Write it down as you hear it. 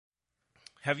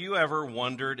Have you ever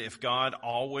wondered if God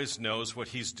always knows what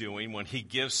he's doing when he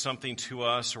gives something to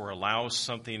us or allows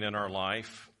something in our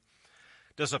life?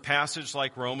 Does a passage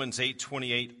like Romans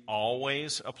 8:28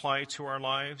 always apply to our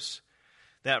lives?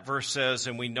 That verse says,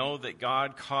 "And we know that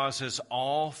God causes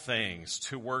all things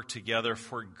to work together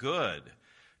for good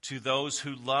to those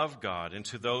who love God and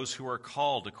to those who are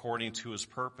called according to his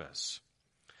purpose."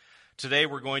 Today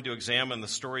we're going to examine the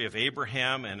story of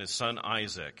Abraham and his son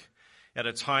Isaac at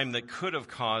a time that could have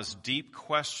caused deep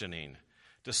questioning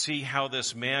to see how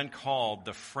this man called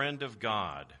the friend of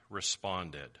God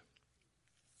responded.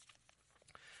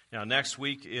 Now, next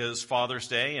week is Father's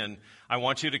Day, and I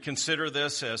want you to consider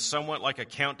this as somewhat like a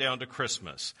countdown to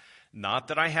Christmas. Not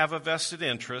that I have a vested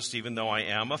interest, even though I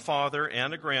am a father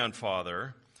and a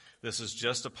grandfather. This is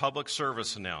just a public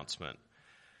service announcement.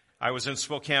 I was in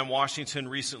Spokane, Washington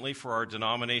recently for our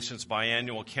denomination's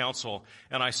biannual council,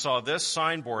 and I saw this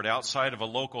signboard outside of a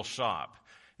local shop.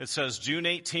 It says, "June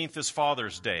 18th is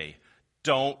Father's Day.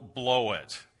 Don't blow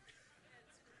it."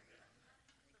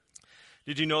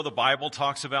 Did you know the Bible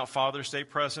talks about Father's Day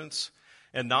presents?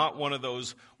 And not one of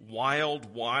those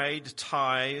wild, wide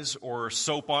ties or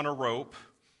soap on a rope.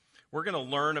 We're going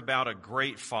to learn about a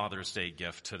great Father's Day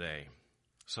gift today.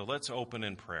 So let's open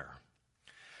in prayer.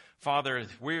 Father,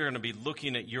 we're going to be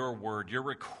looking at your word, your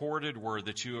recorded word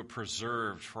that you have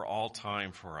preserved for all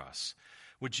time for us.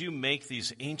 Would you make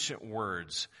these ancient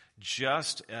words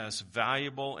just as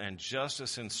valuable and just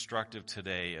as instructive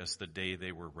today as the day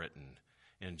they were written?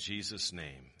 In Jesus'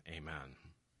 name, amen.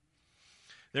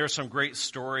 There are some great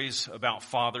stories about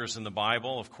fathers in the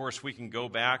Bible. Of course, we can go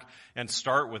back and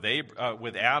start with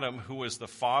Adam, who was the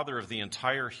father of the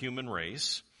entire human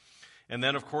race. And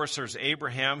then, of course, there's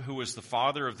Abraham, who was the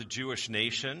father of the Jewish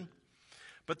nation.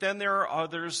 But then there are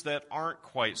others that aren't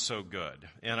quite so good.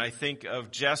 And I think of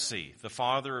Jesse, the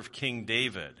father of King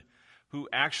David, who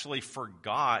actually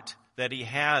forgot that he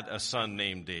had a son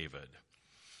named David.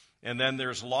 And then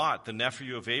there's Lot, the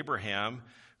nephew of Abraham,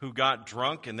 who got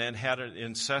drunk and then had an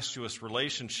incestuous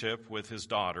relationship with his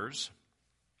daughters.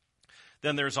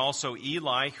 Then there's also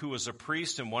Eli, who was a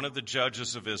priest and one of the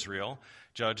judges of Israel.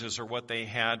 Judges are what they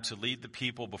had to lead the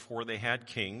people before they had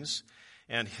kings.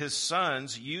 And his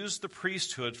sons used the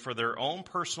priesthood for their own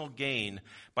personal gain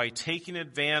by taking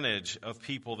advantage of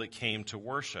people that came to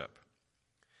worship.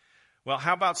 Well,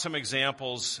 how about some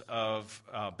examples of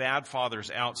bad fathers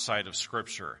outside of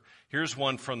Scripture? Here's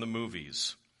one from the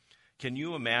movies. Can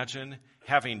you imagine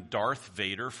having Darth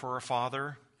Vader for a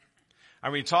father? I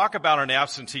mean, talk about an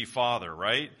absentee father,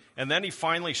 right? And then he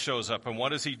finally shows up, and what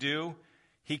does he do?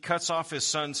 He cuts off his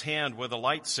son's hand with a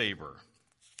lightsaber.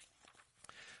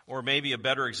 Or maybe a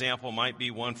better example might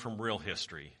be one from real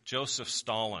history. Joseph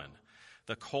Stalin,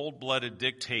 the cold-blooded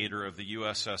dictator of the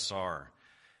USSR.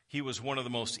 He was one of the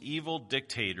most evil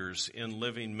dictators in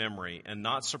living memory, and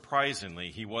not surprisingly,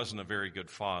 he wasn't a very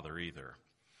good father either.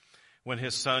 When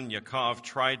his son Yakov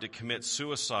tried to commit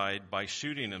suicide by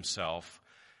shooting himself,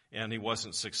 and he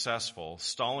wasn't successful,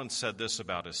 Stalin said this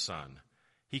about his son: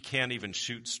 "He can't even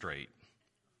shoot straight."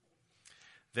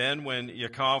 Then when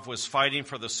Yakov was fighting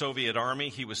for the Soviet army,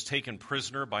 he was taken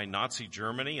prisoner by Nazi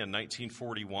Germany in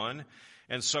 1941.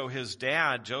 And so his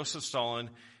dad, Joseph Stalin,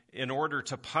 in order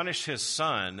to punish his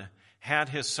son, had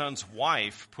his son's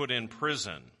wife put in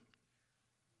prison.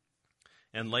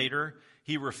 And later,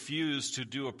 he refused to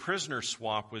do a prisoner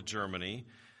swap with Germany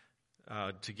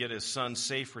to get his son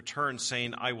safe return,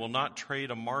 saying, "I will not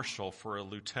trade a marshal for a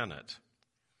lieutenant."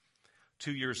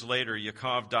 2 years later,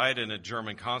 Yakov died in a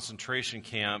German concentration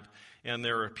camp, and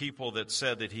there are people that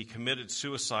said that he committed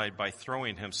suicide by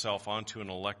throwing himself onto an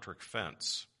electric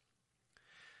fence.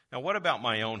 Now, what about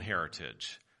my own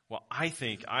heritage? Well, I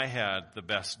think I had the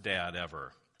best dad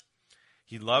ever.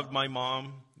 He loved my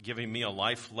mom, giving me a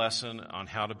life lesson on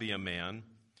how to be a man.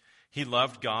 He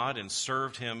loved God and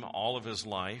served him all of his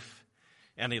life.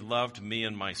 And he loved me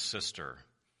and my sister.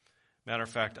 Matter of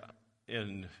fact,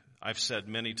 I've said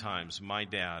many times, my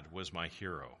dad was my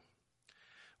hero.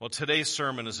 Well, today's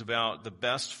sermon is about the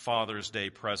best Father's Day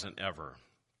present ever.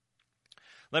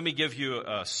 Let me give you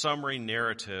a summary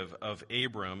narrative of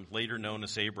Abram, later known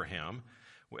as Abraham.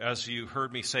 As you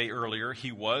heard me say earlier,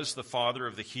 he was the father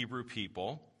of the Hebrew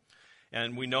people.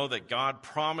 And we know that God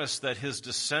promised that his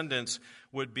descendants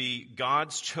would be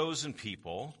God's chosen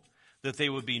people, that they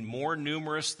would be more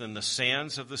numerous than the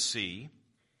sands of the sea,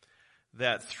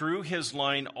 that through his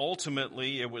line,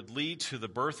 ultimately, it would lead to the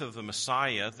birth of the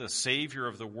Messiah, the Savior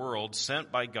of the world,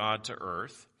 sent by God to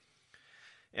earth.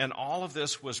 And all of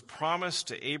this was promised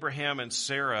to Abraham and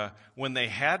Sarah when they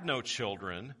had no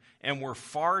children and were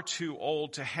far too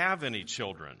old to have any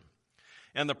children.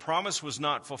 And the promise was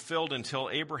not fulfilled until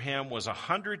Abraham was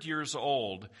 100 years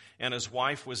old and his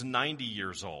wife was 90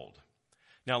 years old.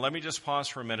 Now, let me just pause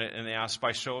for a minute and ask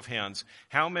by show of hands,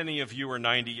 how many of you are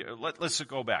 90? Let's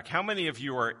go back. How many of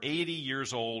you are 80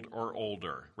 years old or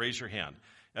older? Raise your hand.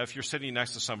 If you're sitting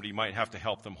next to somebody, you might have to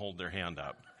help them hold their hand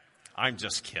up. I'm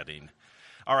just kidding.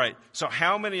 All right. So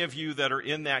how many of you that are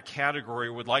in that category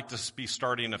would like to be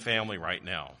starting a family right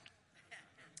now?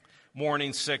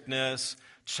 Morning sickness,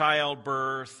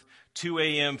 childbirth, 2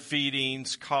 a.m.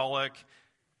 feedings, colic.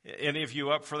 Any of you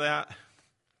up for that?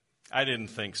 I didn't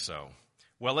think so.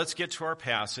 Well, let's get to our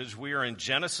passage. We are in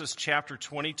Genesis chapter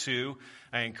 22.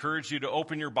 I encourage you to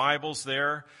open your Bibles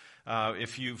there.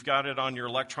 If you've got it on your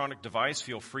electronic device,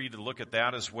 feel free to look at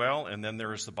that as well. And then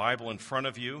there is the Bible in front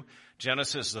of you.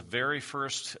 Genesis is the very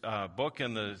first book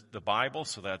in the Bible,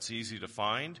 so that's easy to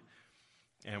find.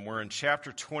 And we're in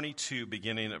chapter 22,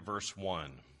 beginning at verse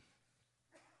 1.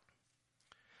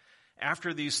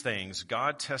 After these things,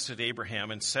 God tested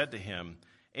Abraham and said to him,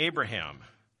 "Abraham."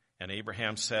 And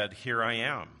Abraham said, "Here I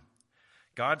am."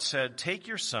 God said, "Take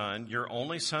your son, your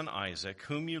only son Isaac,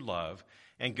 whom you love,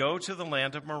 and go to the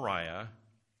land of Moriah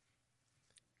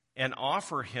and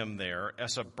offer him there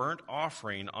as a burnt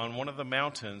offering on one of the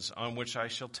mountains on which I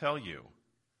shall tell you."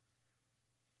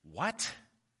 What?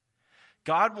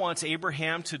 God wants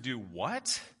Abraham to do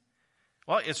what?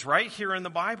 Well, it's right here in the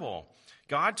Bible.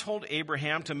 God told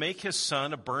Abraham to make his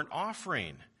son a burnt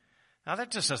offering. Now,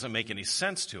 that just doesn't make any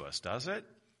sense to us, does it?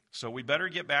 So we better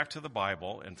get back to the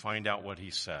Bible and find out what he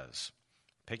says.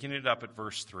 Picking it up at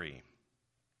verse 3.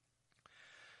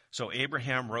 So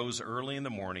Abraham rose early in the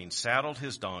morning, saddled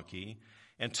his donkey,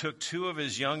 and took 2 of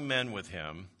his young men with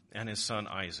him and his son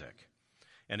Isaac.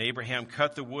 And Abraham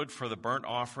cut the wood for the burnt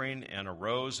offering and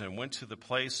arose and went to the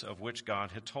place of which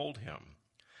God had told him.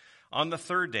 On the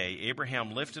 3rd day,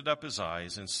 Abraham lifted up his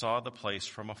eyes and saw the place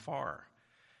from afar.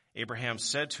 Abraham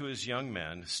said to his young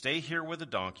men, "Stay here with the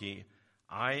donkey.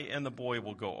 I and the boy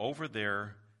will go over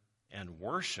there and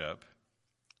worship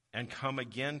and come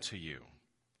again to you."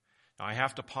 Now, I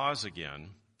have to pause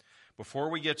again. Before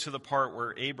we get to the part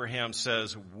where Abraham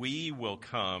says, "We will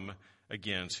come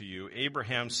again to you,"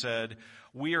 Abraham said,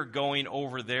 "We are going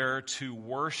over there to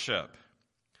worship."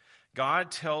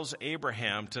 God tells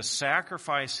Abraham to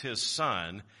sacrifice his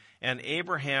son, and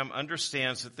Abraham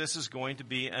understands that this is going to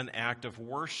be an act of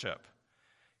worship.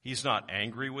 He's not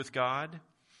angry with God.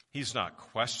 He's not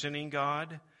questioning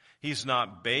God. He's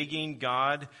not begging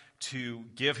God to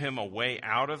give him a way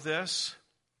out of this.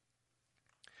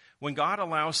 When God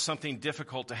allows something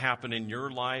difficult to happen in your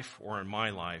life or in my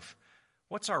life,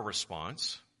 what's our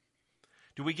response?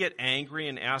 Do we get angry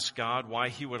and ask God why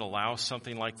he would allow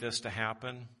something like this to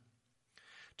happen?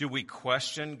 Do we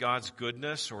question God's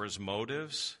goodness or his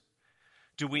motives?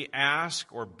 Do we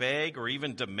ask or beg or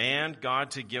even demand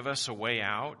God to give us a way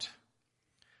out?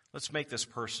 Let's make this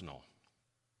personal.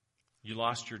 You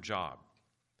lost your job.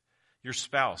 Your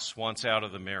spouse wants out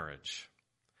of the marriage.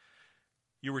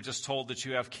 You were just told that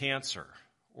you have cancer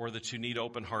or that you need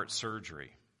open heart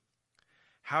surgery.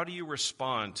 How do you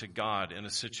respond to God in a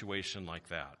situation like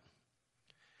that?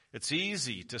 It's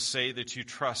easy to say that you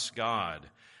trust God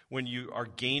when you are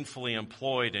gainfully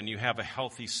employed and you have a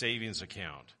healthy savings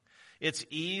account. It's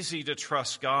easy to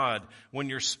trust God when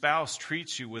your spouse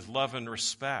treats you with love and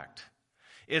respect.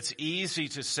 It's easy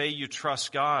to say you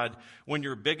trust God when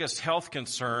your biggest health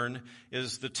concern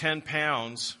is the 10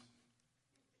 pounds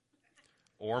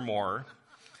or more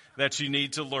that you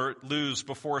need to lose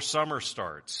before summer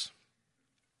starts.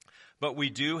 But we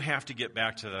do have to get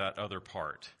back to that other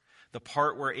part. The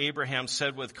part where Abraham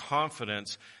said with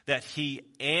confidence that he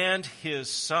and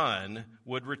his son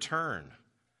would return.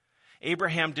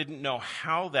 Abraham didn't know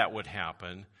how that would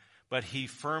happen, but he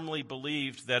firmly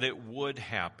believed that it would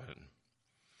happen.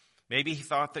 Maybe he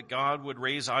thought that God would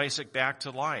raise Isaac back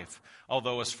to life,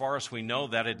 although as far as we know,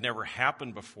 that had never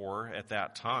happened before at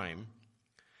that time.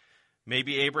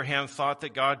 Maybe Abraham thought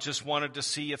that God just wanted to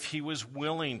see if he was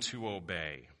willing to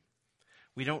obey.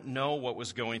 We don't know what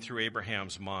was going through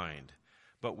Abraham's mind,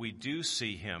 but we do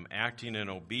see him acting in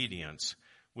obedience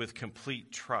with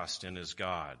complete trust in his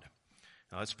God.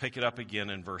 Now let's pick it up again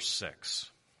in verse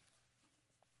 6.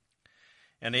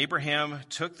 And Abraham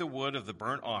took the wood of the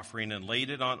burnt offering and laid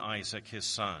it on Isaac his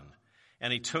son.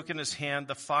 And he took in his hand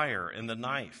the fire and the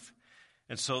knife.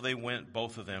 And so they went,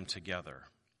 both of them together.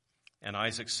 And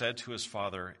Isaac said to his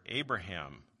father,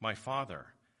 "Abraham, my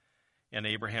father." And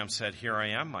Abraham said, "Here I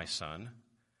am, my son."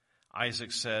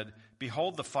 Isaac said,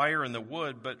 "Behold the fire and the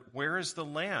wood, but where is the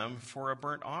lamb for a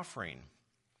burnt offering?"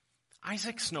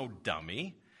 Isaac's no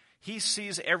dummy. He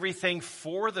sees everything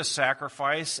for the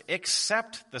sacrifice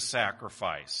except the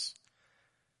sacrifice.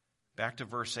 Back to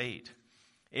verse 8.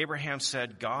 Abraham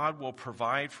said, God will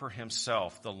provide for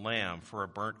himself the lamb for a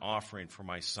burnt offering for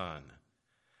my son.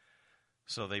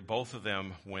 So both of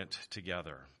them went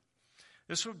together.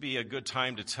 This would be a good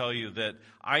time to tell you that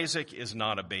Isaac is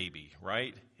not a baby,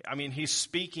 right? I mean, he's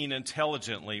speaking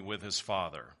intelligently with his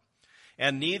father.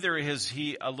 And neither is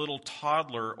he a little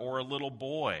toddler or a little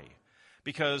boy,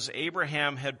 because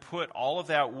Abraham had put all of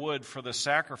that wood for the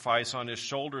sacrifice on his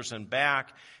shoulders and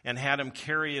back and had him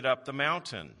carry it up the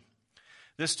mountain.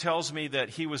 This tells me that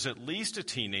he was at least a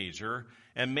teenager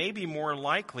and maybe more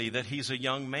likely that he's a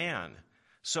young man.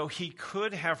 So he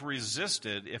could have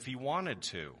resisted if he wanted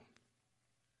to.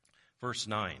 Verse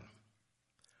 9.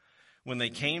 When they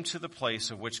came to the place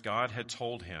of which God had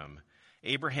told him,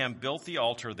 Abraham built the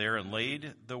altar there and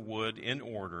laid the wood in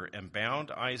order and bound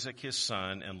Isaac his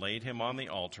son and laid him on the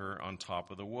altar on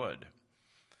top of the wood.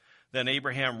 Then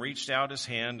Abraham reached out his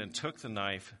hand and took the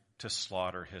knife to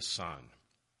slaughter his son.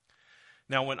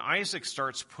 Now, when Isaac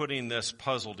starts putting this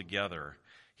puzzle together,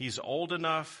 he's old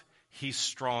enough, he's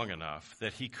strong enough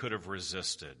that he could have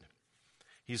resisted.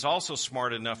 He's also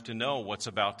smart enough to know what's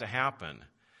about to happen,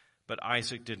 but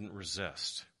Isaac didn't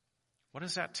resist. What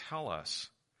does that tell us?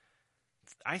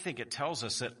 I think it tells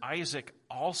us that Isaac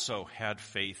also had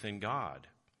faith in God.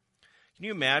 Can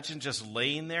you imagine just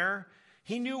laying there?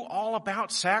 He knew all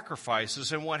about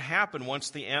sacrifices and what happened once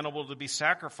the animal to be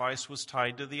sacrificed was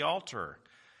tied to the altar.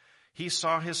 He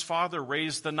saw his father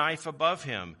raise the knife above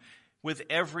him with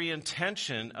every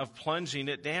intention of plunging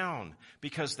it down,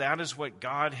 because that is what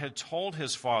God had told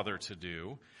his father to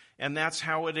do, and that's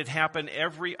how it had happened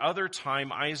every other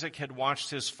time Isaac had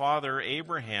watched his father,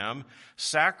 Abraham,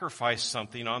 sacrifice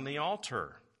something on the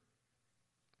altar.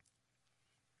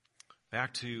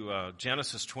 Back to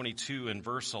Genesis 22 and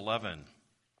verse 11.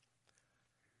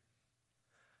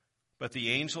 But the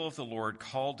angel of the Lord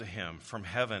called to him from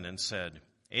heaven and said,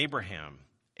 Abraham,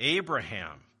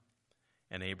 Abraham.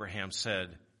 And Abraham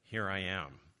said, Here I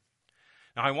am.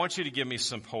 Now I want you to give me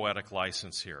some poetic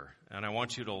license here, and I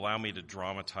want you to allow me to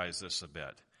dramatize this a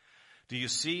bit. Do you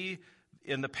see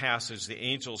in the passage the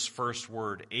angel's first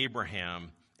word,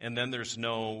 Abraham, and then there's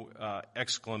no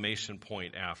exclamation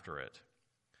point after it?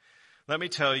 Let me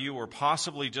tell you, or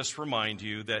possibly just remind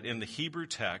you, that in the Hebrew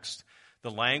text,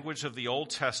 the language of the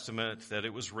Old Testament that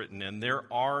it was written in, there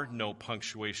are no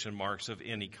punctuation marks of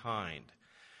any kind.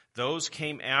 Those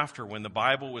came after when the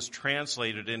Bible was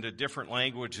translated into different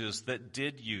languages that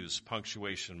did use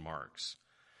punctuation marks.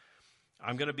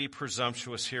 I'm going to be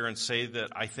presumptuous here and say that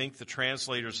I think the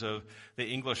translators of the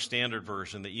English Standard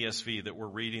Version, the ESV that we're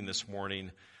reading this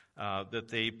morning, that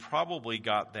they probably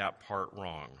got that part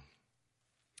wrong.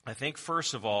 I think,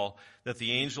 first of all, that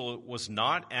the angel was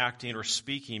not acting or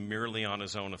speaking merely on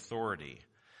his own authority.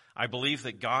 I believe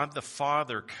that God the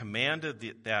Father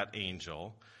commanded that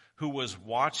angel, who was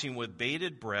watching with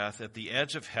bated breath at the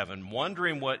edge of heaven,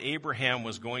 wondering what Abraham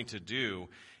was going to do,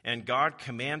 and God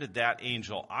commanded that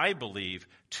angel, I believe,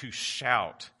 to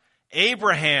shout,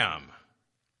 Abraham,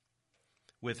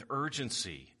 with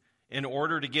urgency, in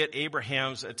order to get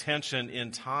Abraham's attention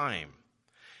in time.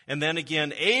 And then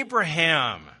again,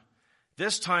 Abraham,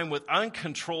 this time with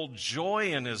uncontrolled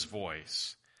joy in his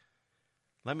voice.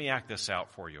 Let me act this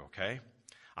out for you, okay?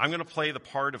 I'm going to play the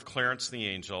part of Clarence the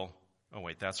angel. Oh,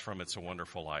 wait, that's from It's a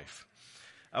Wonderful Life.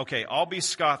 Okay, I'll be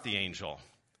Scott the angel.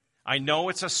 I know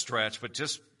it's a stretch, but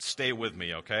just stay with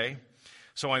me, okay?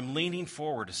 So I'm leaning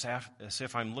forward as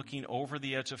if I'm looking over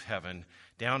the edge of heaven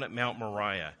down at Mount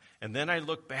Moriah. And then I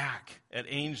look back at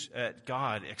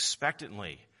God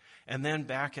expectantly, and then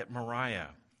back at Moriah,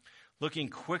 looking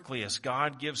quickly as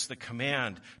God gives the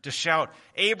command to shout,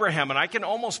 Abraham. And I can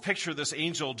almost picture this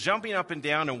angel jumping up and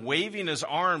down and waving his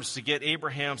arms to get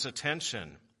Abraham's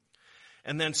attention.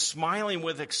 And then smiling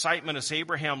with excitement as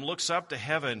Abraham looks up to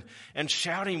heaven and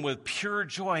shouting with pure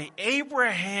joy,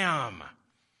 Abraham!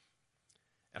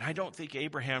 And I don't think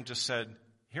Abraham just said,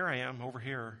 Here I am, over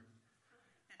here.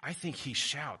 I think he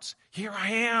shouts, Here I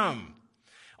am!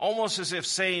 Almost as if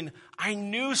saying, I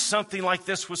knew something like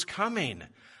this was coming.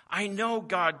 I know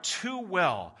God too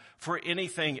well for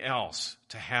anything else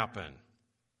to happen.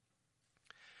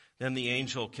 Then the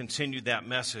angel continued that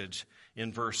message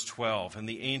in verse 12. And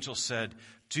the angel said,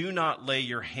 Do not lay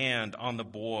your hand on the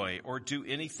boy or do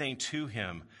anything to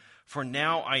him. For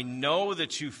now I know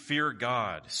that you fear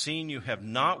God, seeing you have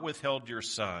not withheld your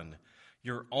son,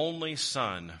 your only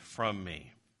son, from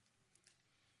me.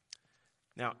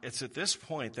 Now, it's at this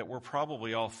point that we're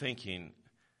probably all thinking,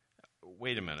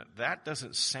 wait a minute, that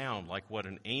doesn't sound like what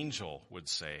an angel would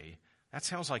say. That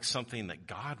sounds like something that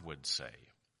God would say.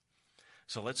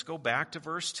 So let's go back to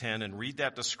verse 10 and read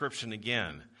that description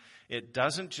again. It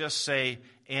doesn't just say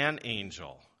an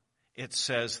angel. It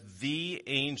says the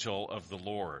angel of the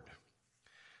Lord.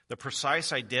 The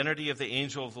precise identity of the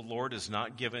angel of the Lord is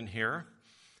not given here.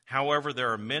 However,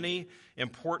 there are many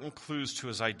important clues to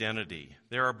his identity.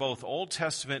 There are both Old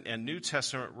Testament and New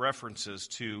Testament references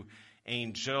to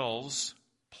angels,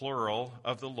 plural,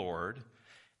 of the Lord,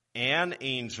 an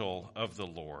angel of the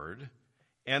Lord,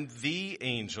 and the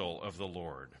angel of the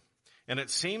Lord. And it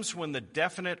seems when the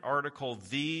definite article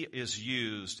 "the" is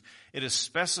used, it is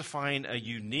specifying a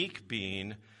unique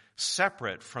being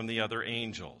separate from the other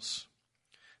angels.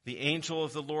 The angel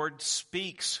of the Lord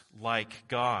speaks like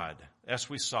God, as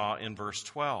we saw in verse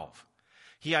 12.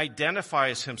 He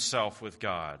identifies himself with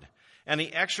God, and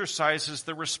he exercises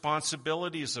the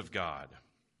responsibilities of God.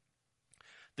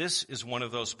 This is one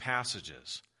of those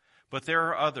passages. But there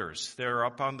are others. They're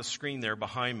up on the screen there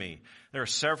behind me. There are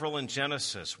several in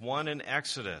Genesis, one in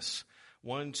Exodus,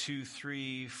 1, 2,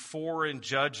 3, 4 in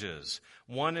Judges,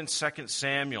 1 in 2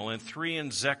 Samuel, and 3 in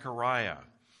Zechariah.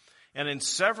 And in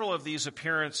several of these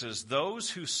appearances, those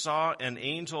who saw an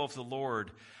angel of the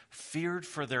Lord feared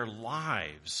for their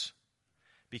lives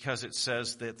because it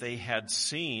says that they had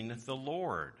seen the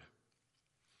Lord.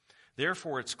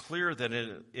 Therefore, it's clear that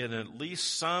in at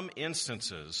least some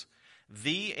instances,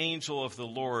 the angel of the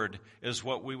Lord is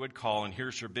what we would call, and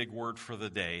here's your big word for the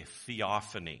day,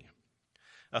 theophany.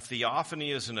 A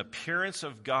theophany is an appearance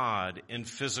of God in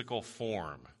physical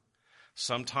form.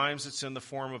 Sometimes it's in the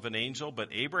form of an angel, but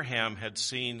Abraham had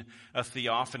seen a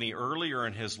theophany earlier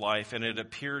in his life, and it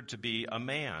appeared to be a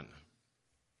man.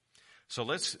 So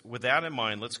with that in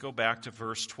mind, let's go back to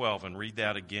verse 12 and read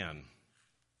that again.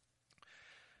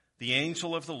 The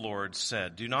angel of the Lord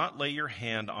said, "Do not lay your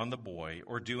hand on the boy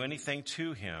or do anything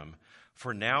to him,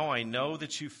 for now I know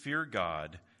that you fear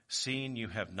God, seeing you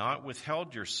have not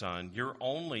withheld your son, your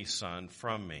only son,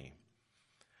 from me."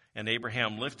 And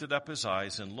Abraham lifted up his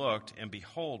eyes and looked, and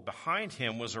behold, behind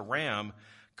him was a ram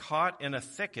caught in a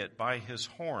thicket by his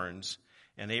horns.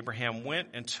 And Abraham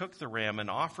went and took the ram and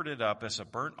offered it up as a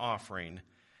burnt offering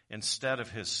instead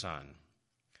of his son.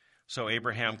 So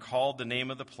Abraham called the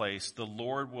name of the place, "The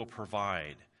Lord will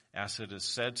provide," as it is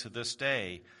said to this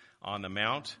day, "On the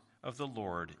mount of the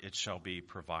Lord it shall be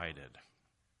provided."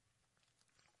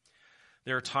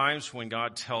 There are times when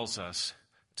God tells us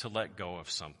to let go of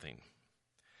something.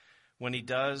 When he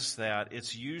does that,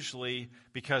 it's usually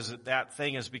because that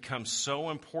thing has become so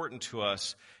important to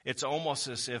us, it's almost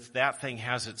as if that thing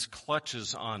has its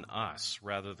clutches on us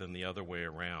rather than the other way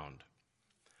around.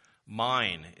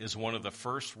 Mine is one of the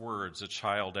first words a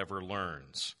child ever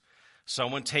learns.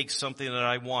 Someone takes something that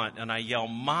I want and I yell,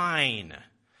 "Mine."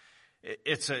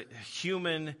 It's a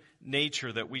human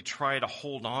nature that we try to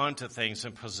hold on to things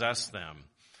and possess them.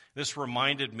 This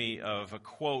reminded me of a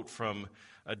quote from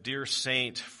a dear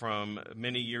saint from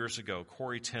many years ago,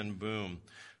 Corrie ten Boom,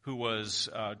 who was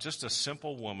just a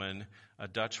simple woman, a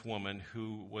Dutch woman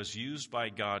who was used by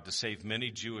God to save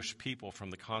many Jewish people from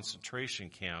the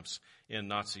concentration camps in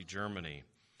Nazi Germany.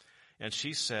 And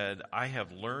she said, "I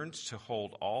have learned to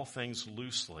hold all things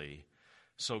loosely,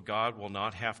 so God will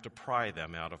not have to pry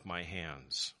them out of my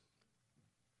hands."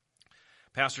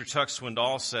 Pastor Chuck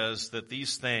Swindoll says that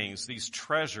these things, these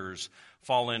treasures,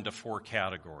 fall into 4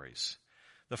 categories.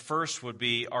 The first would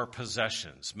be our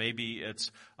possessions. Maybe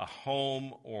it's a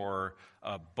home or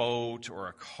a boat or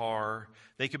a car.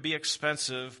 They could be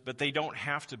expensive, but they don't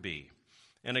have to be.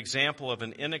 An example of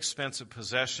an inexpensive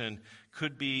possession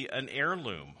could be an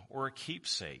heirloom or a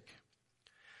keepsake.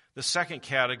 The second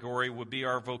category would be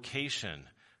our vocation,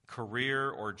 career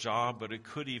or job, but it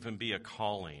could even be a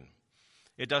calling.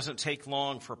 It doesn't take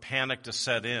long for panic to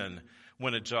set in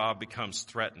when a job becomes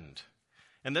threatened.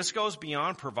 And this goes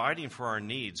beyond providing for our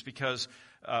needs because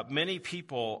many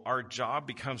people, our job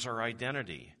becomes our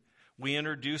identity. We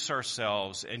introduce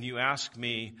ourselves and you ask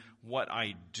me what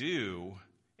I do,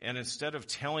 and instead of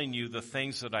telling you the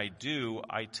things that I do,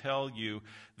 I tell you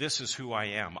this is who I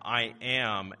am. I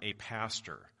am a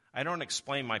pastor. I don't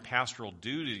explain my pastoral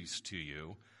duties to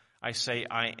you. I say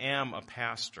I am a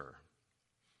pastor.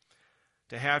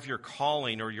 To have your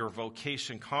calling or your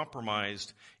vocation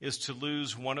compromised is to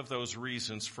lose one of those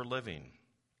reasons for living.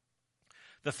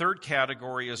 The third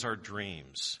category is our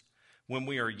dreams. When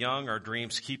we are young, our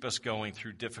dreams keep us going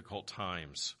through difficult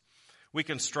times. We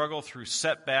can struggle through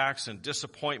setbacks and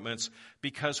disappointments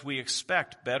because we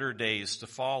expect better days to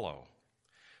follow.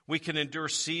 We can endure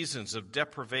seasons of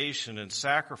deprivation and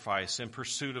sacrifice in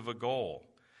pursuit of a goal.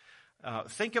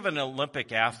 Think of an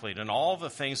Olympic athlete and all the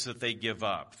things that they give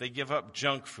up. They give up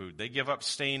junk food. They give up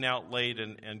staying out late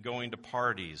and going to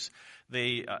parties.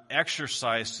 They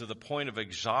exercise to the point of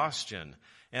exhaustion.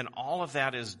 And all of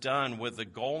that is done with the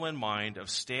goal in mind of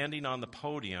standing on the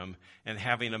podium and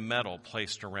having a medal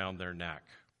placed around their neck.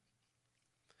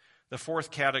 The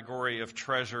fourth category of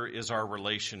treasure is our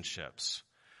relationships.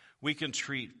 We can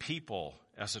treat people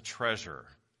as a treasure,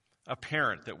 a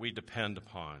parent that we depend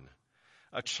upon,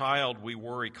 a child we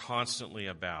worry constantly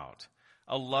about,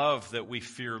 a love that we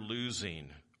fear losing,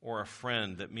 or a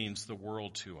friend that means the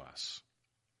world to us.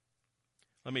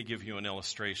 Let me give you an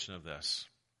illustration of this.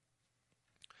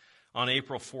 On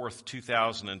April 4th,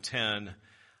 2010,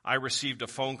 I received a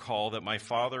phone call that my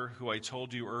father, who I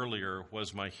told you earlier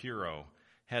was my hero,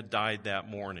 had died that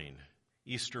morning,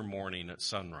 Easter morning at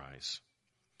sunrise.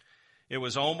 It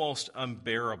was almost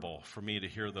unbearable for me to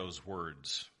hear those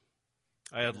words.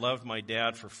 I had loved my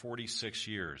dad for 46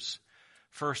 years,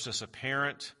 first as a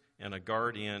parent and a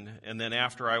guardian, and then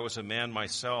after I was a man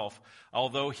myself.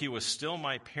 Although he was still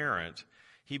my parent,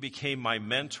 he became my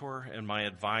mentor and my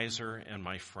advisor and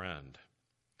my friend.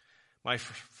 My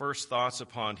first thoughts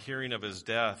upon hearing of his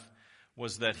death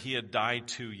was that he had died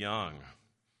too young,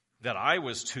 that I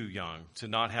was too young to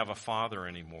not have a father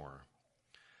anymore.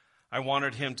 I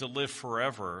wanted him to live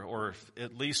forever, or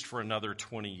at least for another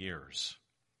 20 years.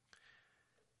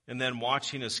 And then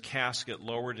watching his casket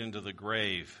lowered into the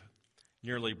grave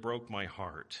nearly broke my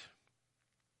heart.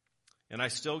 And I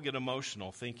still get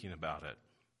emotional thinking about it.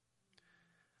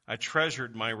 I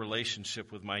treasured my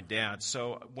relationship with my dad.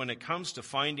 So when it comes to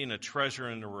finding a treasure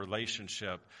in a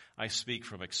relationship, I speak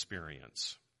from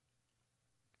experience.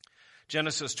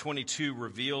 Genesis 22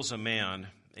 reveals a man,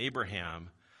 Abraham,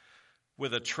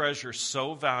 with a treasure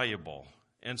so valuable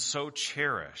and so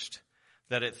cherished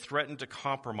that it threatened to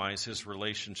compromise his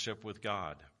relationship with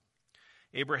God.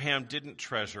 Abraham didn't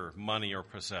treasure money or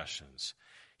possessions.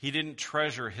 He didn't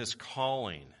treasure his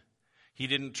calling. He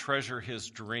didn't treasure his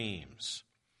dreams.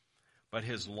 But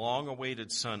his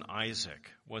long-awaited son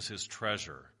Isaac was his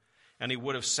treasure, and he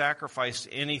would have sacrificed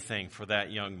anything for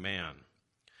that young man.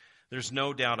 There's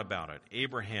no doubt about it.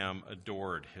 Abraham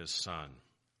adored his son.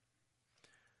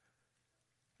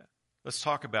 Let's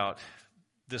talk about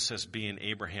this as being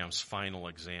Abraham's final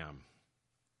exam.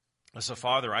 As a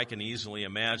father, I can easily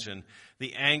imagine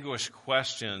the anguished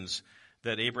questions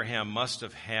that Abraham must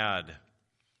have had.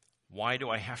 Why do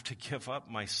I have to give up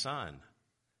my son?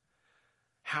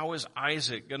 How is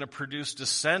Isaac going to produce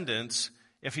descendants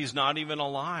if he's not even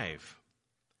alive?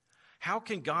 How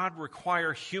can God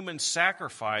require human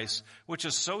sacrifice, which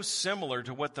is so similar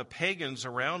to what the pagans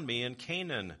around me in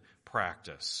Canaan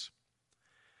practice?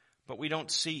 But we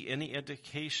don't see any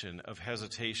indication of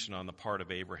hesitation on the part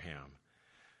of Abraham.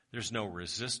 There's no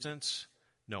resistance,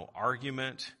 no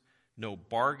argument, no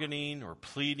bargaining or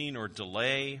pleading or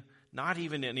delay, not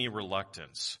even any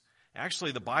reluctance.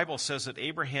 Actually, the Bible says that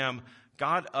Abraham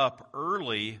got up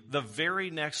early the very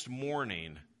next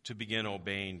morning to begin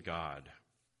obeying God.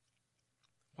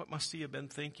 What must he have been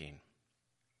thinking?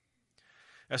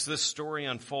 As this story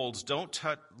unfolds, don't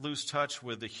lose touch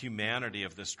with the humanity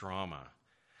of this drama.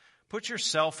 Put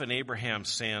yourself in Abraham's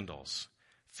sandals.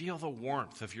 Feel the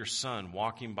warmth of your son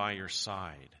walking by your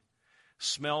side.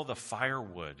 Smell the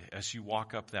firewood as you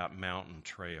walk up that mountain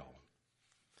trail.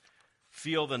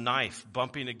 Feel the knife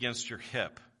bumping against your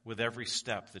hip with every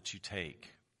step that you take.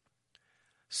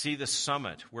 See the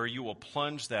summit where you will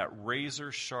plunge that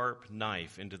razor-sharp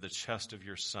knife into the chest of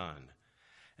your son.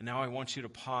 And now I want you to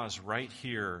pause right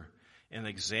here and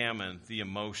examine the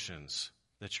emotions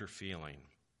that you're feeling.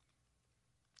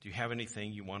 Do you have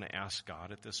anything you want to ask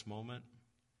God at this moment?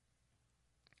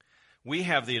 We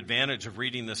have the advantage of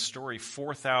reading this story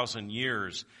 4,000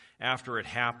 years after it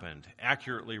happened,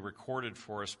 accurately recorded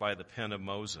for us by the pen of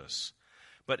Moses.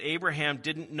 But Abraham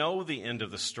didn't know the end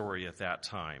of the story at that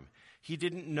time. He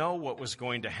didn't know what was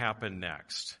going to happen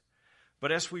next.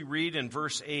 But as we read in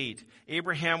verse 8,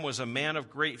 Abraham was a man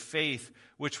of great faith,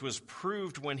 which was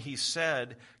proved when he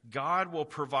said, God will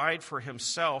provide for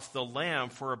himself the lamb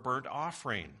for a burnt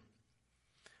offering.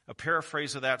 A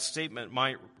paraphrase of that statement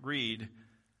might read,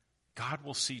 God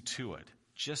will see to it.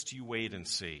 Just you wait and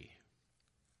see.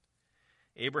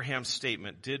 Abraham's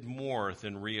statement did more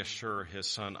than reassure his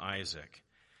son Isaac.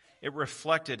 It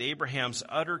reflected Abraham's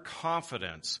utter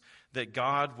confidence that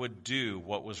God would do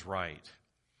what was right.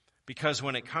 Because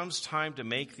when it comes time to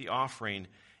make the offering,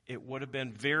 it would have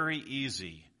been very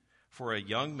easy for a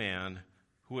young man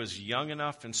who was young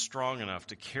enough and strong enough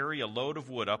to carry a load of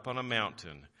wood up on a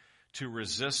mountain to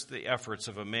resist the efforts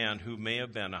of a man who may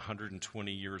have been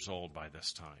 120 years old by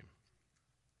this time.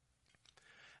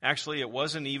 Actually, it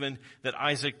wasn't even that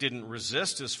Isaac didn't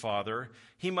resist his father.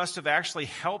 He must have actually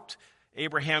helped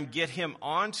Abraham get him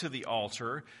onto the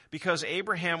altar because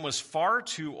Abraham was far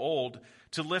too old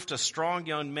to lift a strong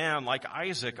young man like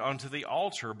Isaac onto the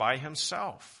altar by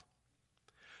himself.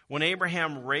 When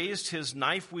Abraham raised his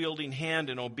knife-wielding hand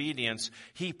in obedience,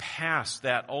 he passed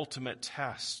that ultimate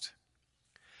test.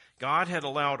 God had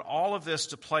allowed all of this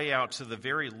to play out to the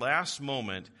very last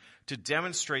moment to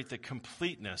demonstrate the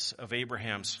completeness of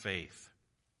Abraham's faith.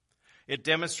 It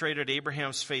demonstrated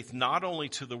Abraham's faith not only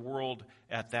to the world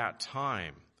at that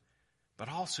time, but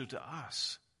also to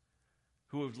us,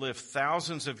 who have lived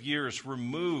thousands of years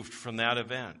removed from that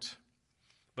event.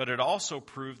 But it also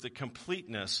proved the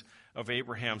completeness of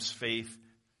Abraham's faith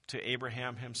to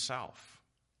Abraham himself.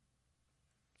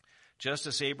 Just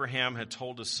as Abraham had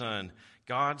told his son,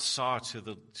 God saw to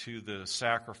the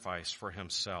sacrifice for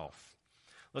himself.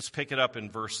 Let's pick it up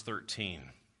in verse 13.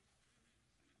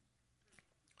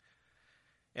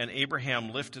 And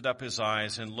Abraham lifted up his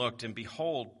eyes and looked, and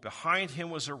behold, behind him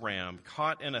was a ram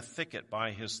caught in a thicket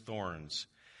by his thorns.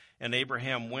 And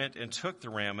Abraham went and took the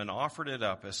ram and offered it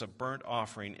up as a burnt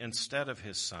offering instead of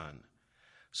his son.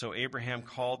 So Abraham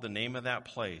called the name of that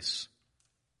place,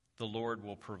 "The Lord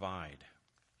will provide."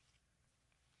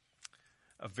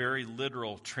 A very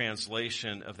literal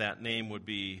translation of that name would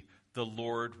be, "The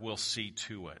Lord will see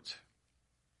to it."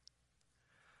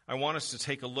 I want us to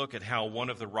take a look at how one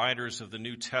of the writers of the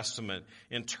New Testament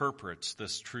interprets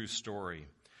this true story.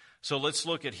 So let's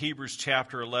look at Hebrews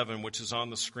chapter 11, which is on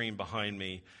the screen behind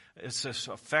me. It's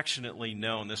affectionately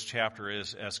known, this chapter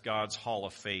is, as God's Hall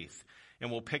of Faith. And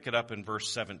we'll pick it up in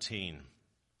verse 17.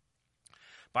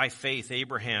 By faith,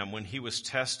 Abraham, when he was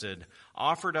tested,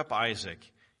 offered up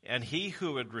Isaac, and he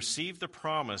who had received the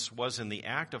promise was in the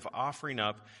act of offering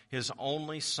up his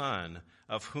only son,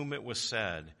 of whom it was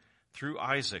said, "Through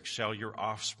Isaac shall your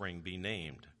offspring be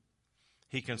named."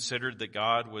 He considered that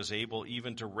God was able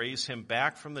even to raise him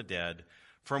back from the dead,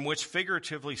 from which,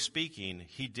 figuratively speaking,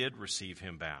 he did receive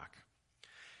him back.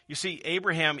 You see,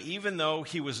 Abraham, even though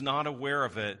he was not aware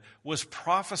of it, was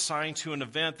prophesying to an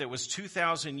event that was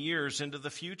 2,000 years into the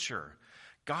future.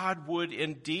 God would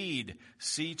indeed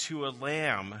see to a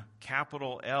lamb,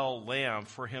 capital L, lamb,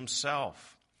 for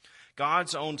himself.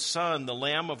 God's own Son, the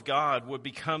Lamb of God, would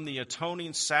become the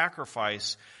atoning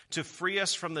sacrifice to free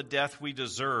us from the death we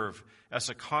deserve as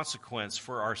a consequence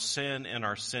for our sin and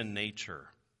our sin nature.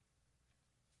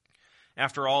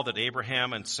 After all that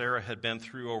Abraham and Sarah had been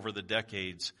through over the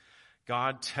decades,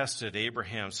 God tested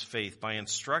Abraham's faith by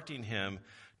instructing him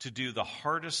to do the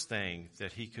hardest thing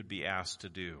that he could be asked to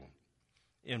do.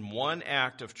 In one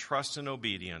act of trust and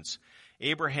obedience,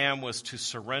 Abraham was to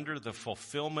surrender the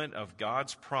fulfillment of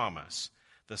God's promise,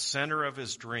 the center of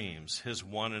his dreams, his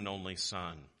one and only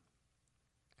son.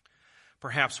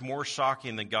 Perhaps more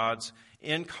shocking than God's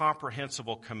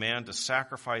incomprehensible command to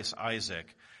sacrifice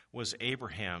Isaac was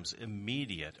Abraham's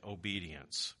immediate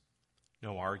obedience.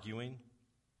 No arguing,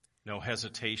 no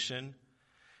hesitation,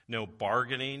 no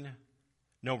bargaining,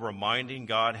 no reminding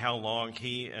God how long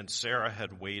he and Sarah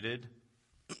had waited.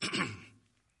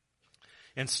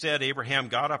 Instead, Abraham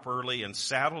got up early and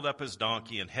saddled up his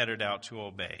donkey and headed out to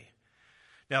obey.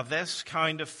 Now, this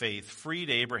kind of faith freed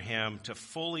Abraham to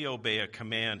fully obey a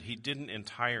command he didn't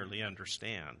entirely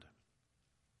understand.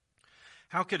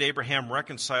 How could Abraham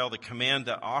reconcile the command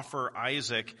to offer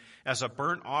Isaac as a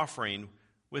burnt offering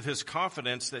with his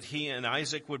confidence that he and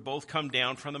Isaac would both come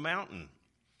down from the mountain?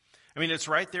 I mean, it's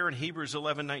right there in Hebrews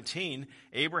 11:19.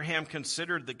 Abraham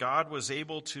considered that God was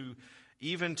able to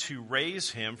even to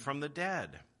raise him from the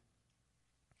dead.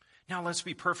 Now, let's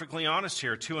be perfectly honest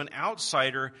here. To an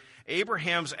outsider,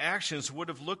 Abraham's actions would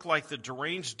have looked like the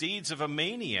deranged deeds of a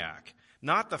maniac,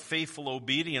 not the faithful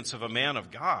obedience of a man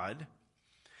of God.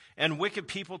 And wicked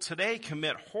people today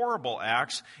commit horrible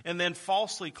acts and then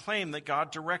falsely claim that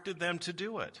God directed them to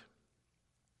do it.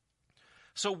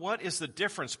 So what is the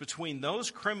difference between those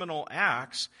criminal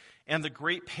acts and the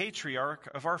great patriarch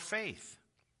of our faith?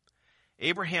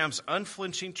 Abraham's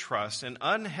unflinching trust and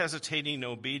unhesitating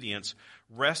obedience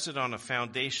rested on a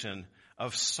foundation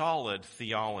of solid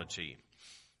theology.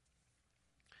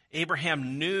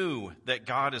 Abraham knew that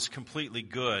God is completely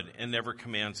good and never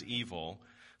commands evil,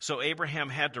 so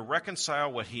Abraham had to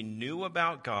reconcile what he knew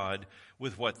about God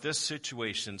with what this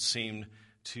situation seemed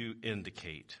to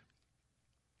indicate.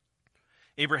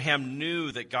 Abraham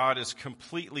knew that God is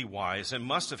completely wise and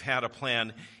must have had a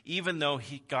plan, even though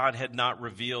God had not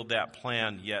revealed that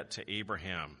plan yet to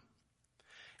Abraham.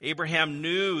 Abraham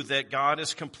knew that God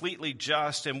is completely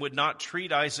just and would not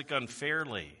treat Isaac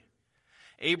unfairly.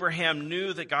 Abraham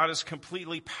knew that God is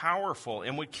completely powerful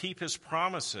and would keep his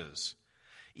promises.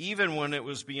 even when it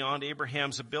was beyond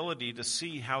Abraham's ability to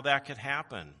see how that could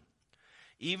happen.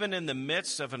 Even in the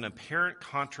midst of an apparent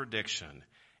contradiction,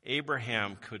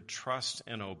 Abraham could trust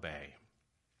and obey.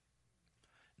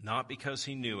 Not because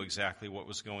he knew exactly what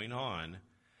was going on,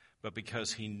 but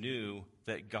because he knew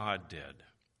that God did.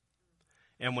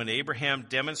 And when Abraham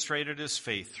demonstrated his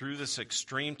faith through this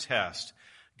extreme test,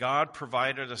 God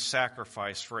provided a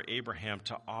sacrifice for Abraham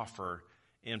to offer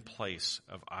in place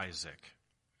of Isaac.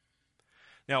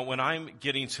 Now, when I'm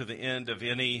getting to the end of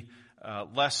any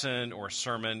lesson or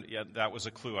sermon, yeah, that was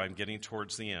a clue, I'm getting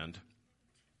towards the end,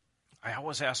 I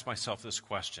always ask myself this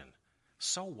question: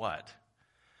 so what?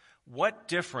 What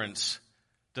difference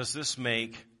does this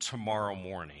make tomorrow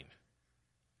morning?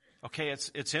 Okay,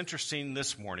 it's interesting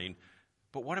this morning,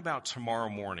 but what about tomorrow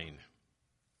morning?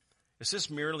 Is this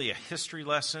merely a history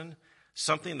lesson,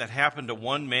 something that happened to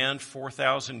one man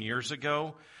 4,000 years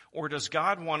ago? Or does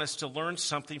God want us to learn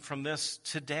something from this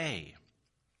today?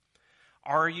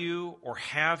 Are you, or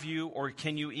have you, or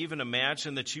can you even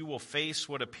imagine that you will face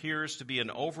what appears to be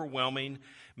an overwhelming,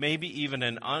 maybe even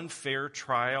an unfair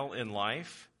trial in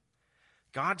life?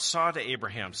 God saw to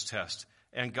Abraham's test,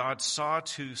 and God saw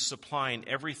to supplying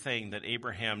everything that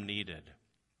Abraham needed.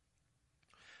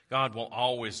 God will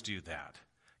always do that.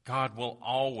 God will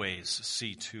always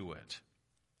see to it.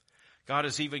 God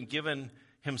has even given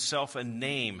himself a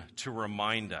name to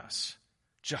remind us: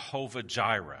 Jehovah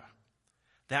Jireh.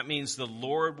 That means the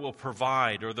Lord will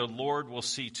provide, or the Lord will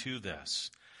see to this.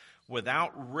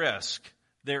 Without risk,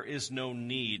 there is no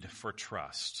need for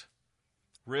trust.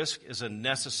 Risk is a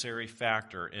necessary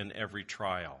factor in every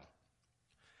trial.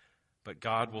 But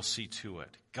God will see to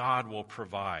it. God will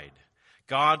provide.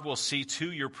 God will see to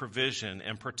your provision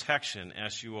and protection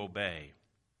as you obey.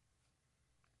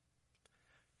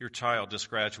 Your child just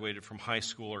graduated from high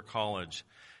school or college,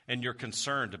 and you're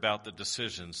concerned about the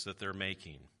decisions that they're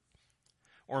making.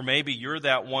 Or maybe you're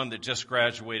that one that just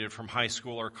graduated from high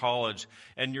school or college,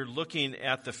 and you're looking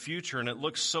at the future, and it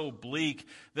looks so bleak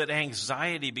that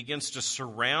anxiety begins to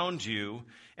surround you,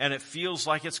 and it feels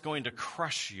like it's going to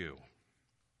crush you.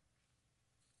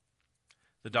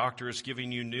 The doctor is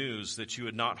giving you news that you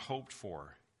had not hoped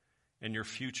for, and your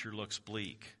future looks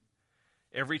bleak.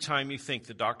 Every time you think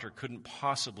the doctor couldn't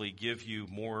possibly give you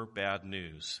more bad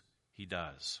news, he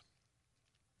does.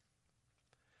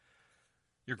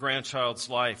 Your grandchild's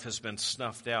life has been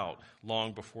snuffed out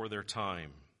long before their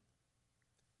time,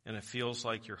 and it feels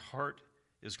like your heart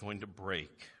is going to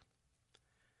break,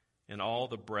 and all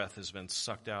the breath has been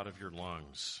sucked out of your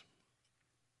lungs.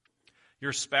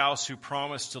 Your spouse, who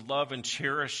promised to love and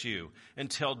cherish you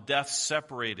until death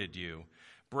separated you,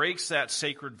 breaks that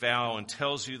sacred vow and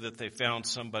tells you that they found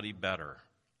somebody better.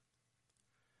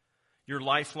 Your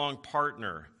lifelong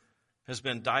partner has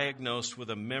been diagnosed with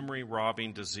a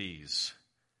memory-robbing disease.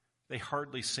 They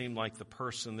hardly seem like the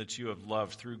person that you have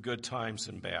loved through good times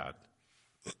and bad.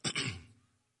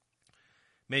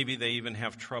 Maybe they even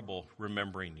have trouble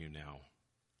remembering you now.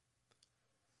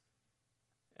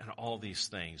 And all these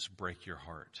things break your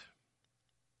heart.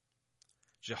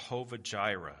 Jehovah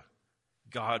Jireh,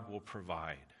 God will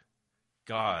provide.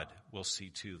 God will see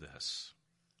to this.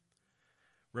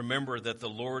 Remember that the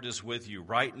Lord is with you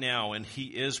right now, and he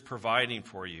is providing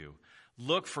for you.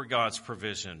 Look for God's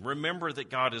provision. Remember that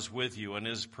God is with you and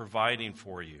is providing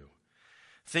for you.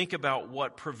 Think about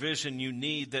what provision you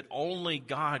need that only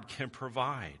God can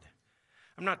provide.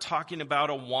 I'm not talking about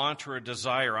a want or a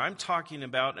desire. I'm talking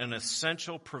about an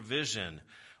essential provision.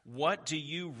 What do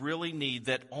you really need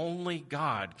that only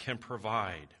God can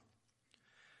provide?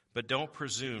 But don't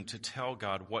presume to tell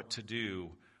God what to do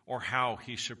or how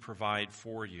he should provide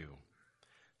for you.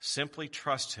 Simply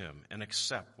trust him and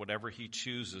accept whatever he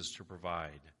chooses to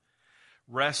provide.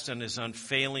 Rest in his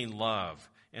unfailing love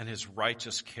and his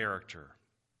righteous character.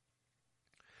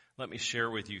 Let me share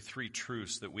with you 3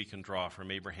 truths that we can draw from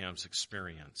Abraham's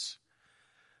experience.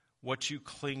 What you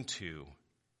cling to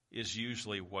is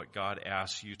usually what God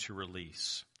asks you to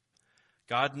release.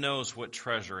 God knows what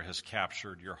treasure has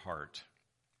captured your heart,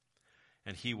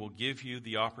 and he will give you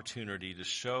the opportunity to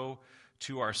show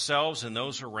to ourselves and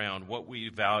those around what we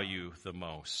value the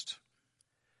most.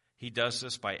 He does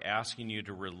this by asking you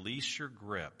to release your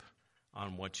grip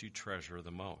on what you treasure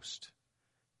the most.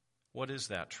 What is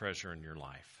that treasure in your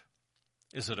life?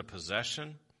 Is it a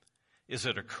possession? Is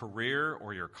it a career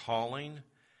or your calling?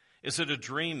 Is it a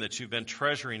dream that you've been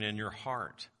treasuring in your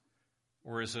heart?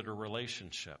 Or is it a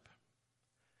relationship?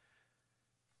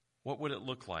 What would it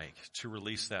look like to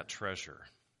release that treasure?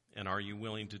 And are you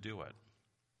willing to do it?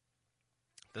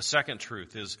 The second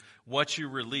truth is what you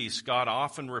release, God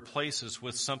often replaces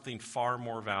with something far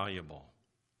more valuable.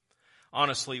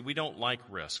 Honestly, we don't like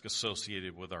risk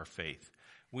associated with our faith.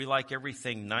 We like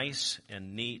everything nice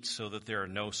and neat so that there are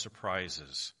no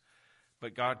surprises.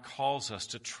 But God calls us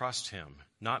to trust him,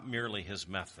 not merely his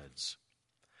methods.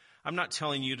 I'm not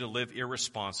telling you to live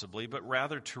irresponsibly, but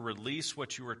rather to release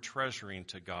what you are treasuring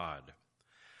to God.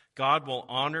 God will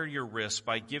honor your risk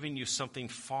by giving you something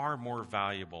far more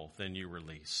valuable than you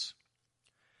release.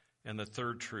 And the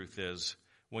third truth is,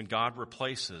 when God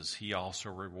replaces, he also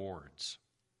rewards.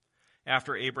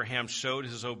 After Abraham showed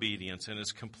his obedience and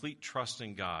his complete trust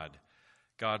in God,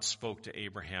 God spoke to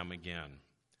Abraham again.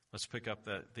 Let's pick up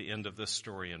the end of this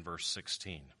story in verse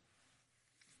 16.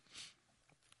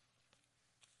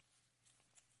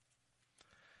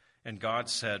 And God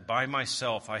said, "By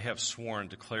myself I have sworn,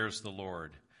 declares the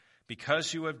Lord,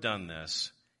 because you have done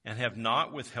this and have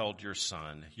not withheld your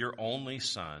son, your only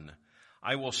son,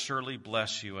 I will surely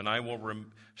bless you, and I will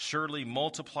surely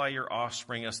multiply your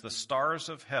offspring as the stars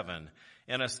of heaven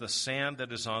and as the sand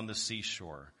that is on the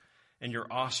seashore. And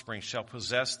your offspring shall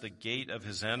possess the gate of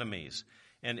his enemies,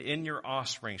 and in your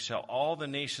offspring shall all the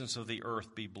nations of the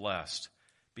earth be blessed,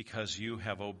 because you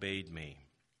have obeyed me."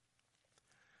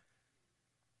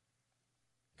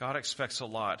 God expects a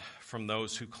lot from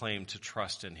those who claim to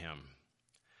trust in him.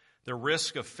 The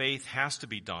risk of faith has to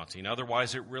be daunting,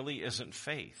 otherwise it really isn't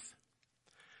faith.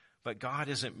 But God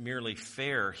isn't merely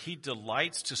fair. He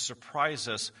delights to surprise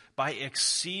us by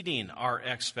exceeding our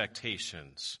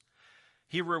expectations.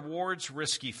 He rewards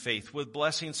risky faith with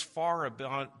blessings far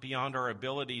beyond our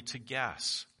ability to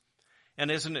guess.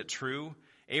 And isn't it true?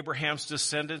 Abraham's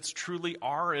descendants truly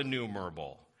are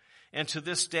innumerable. And to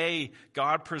this day,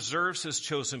 God preserves his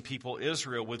chosen people,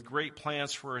 Israel, with great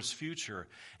plans for his future.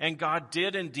 And God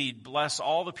did indeed bless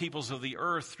all the peoples of the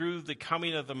earth through the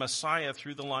coming of the Messiah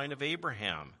through the line of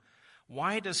Abraham.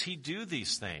 Why does he do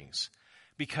these things?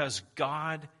 Because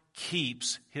God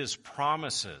keeps his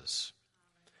promises.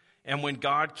 And when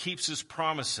God keeps his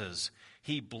promises,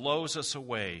 he blows us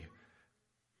away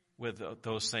with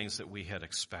those things that we had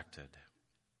expected.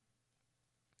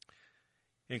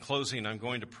 In closing, I'm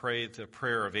going to pray the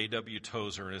prayer of A.W.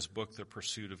 Tozer in his book, The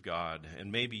Pursuit of God.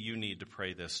 And maybe you need to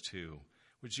pray this too.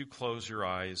 Would you close your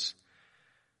eyes,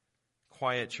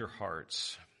 quiet your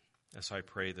hearts as I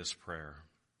pray this prayer?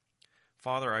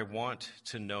 Father, I want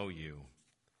to know you,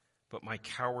 but my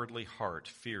cowardly heart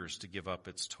fears to give up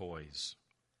its toys.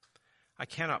 I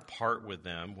cannot part with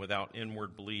them without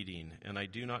inward bleeding, and I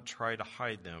do not try to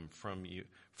hide them from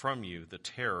you, the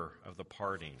terror of the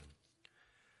parting.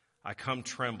 I come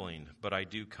trembling, but I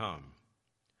do come.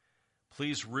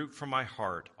 Please root from my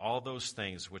heart all those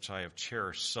things which I have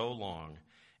cherished so long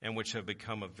and which have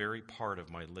become a very part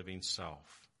of my living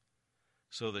self,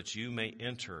 so that you may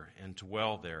enter and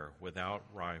dwell there without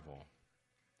rival.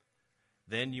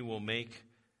 Then you will make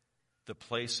the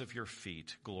place of your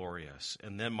feet glorious,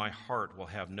 and then my heart will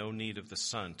have no need of the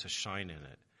sun to shine in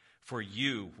it, for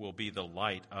you will be the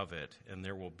light of it, and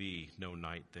there will be no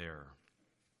night there.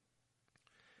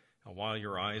 Now, while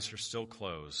your eyes are still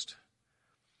closed,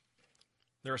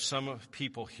 there are some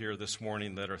people here this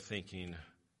morning that are thinking,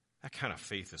 that kind of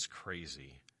faith is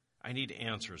crazy. I need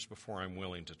answers before I'm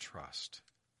willing to trust.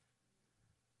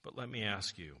 But let me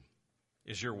ask you,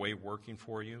 is your way working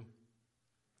for you?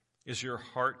 Is your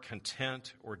heart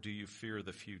content, or do you fear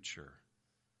the future?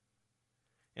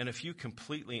 And if you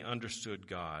completely understood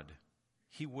God,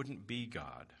 he wouldn't be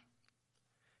God.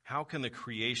 How can the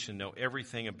creation know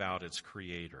everything about its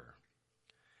creator?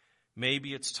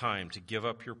 Maybe it's time to give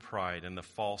up your pride and the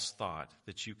false thought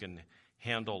that you can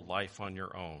handle life on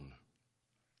your own.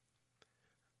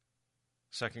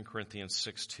 2 Corinthians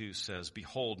 6:2 says,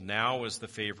 "Behold, now is the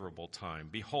favorable time.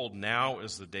 Behold, now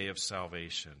is the day of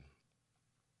salvation."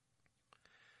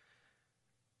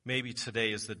 Maybe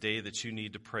today is the day that you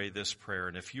need to pray this prayer.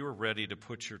 And if you are ready to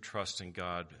put your trust in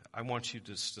God, I want you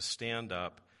just to stand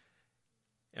up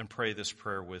and pray this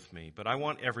prayer with me. But I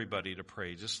want everybody to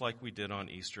pray just like we did on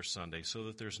Easter Sunday so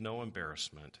that there's no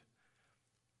embarrassment.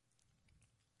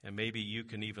 And maybe you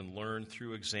can even learn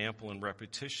through example and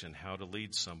repetition how to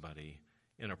lead somebody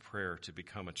in a prayer to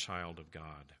become a child of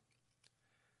God.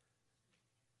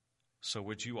 So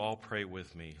would you all pray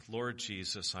with me? Lord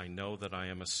Jesus, I know that I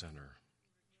am a sinner.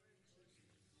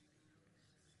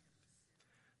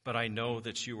 But I know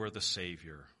that you are the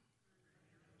Savior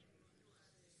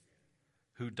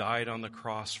who died on the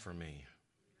cross for me.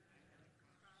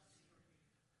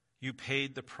 You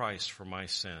paid the price for my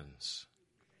sins.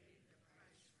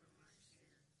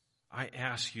 I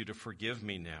ask you to forgive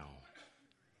me now.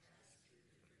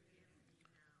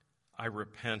 I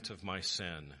repent of my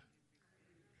sin,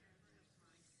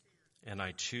 and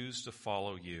I choose to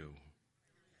follow you.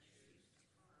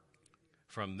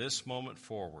 from this moment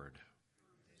forward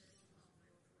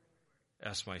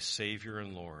as my Savior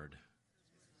and Lord,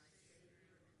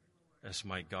 as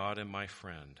my God and my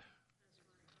friend.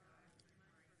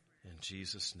 In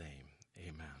Jesus' name,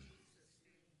 amen.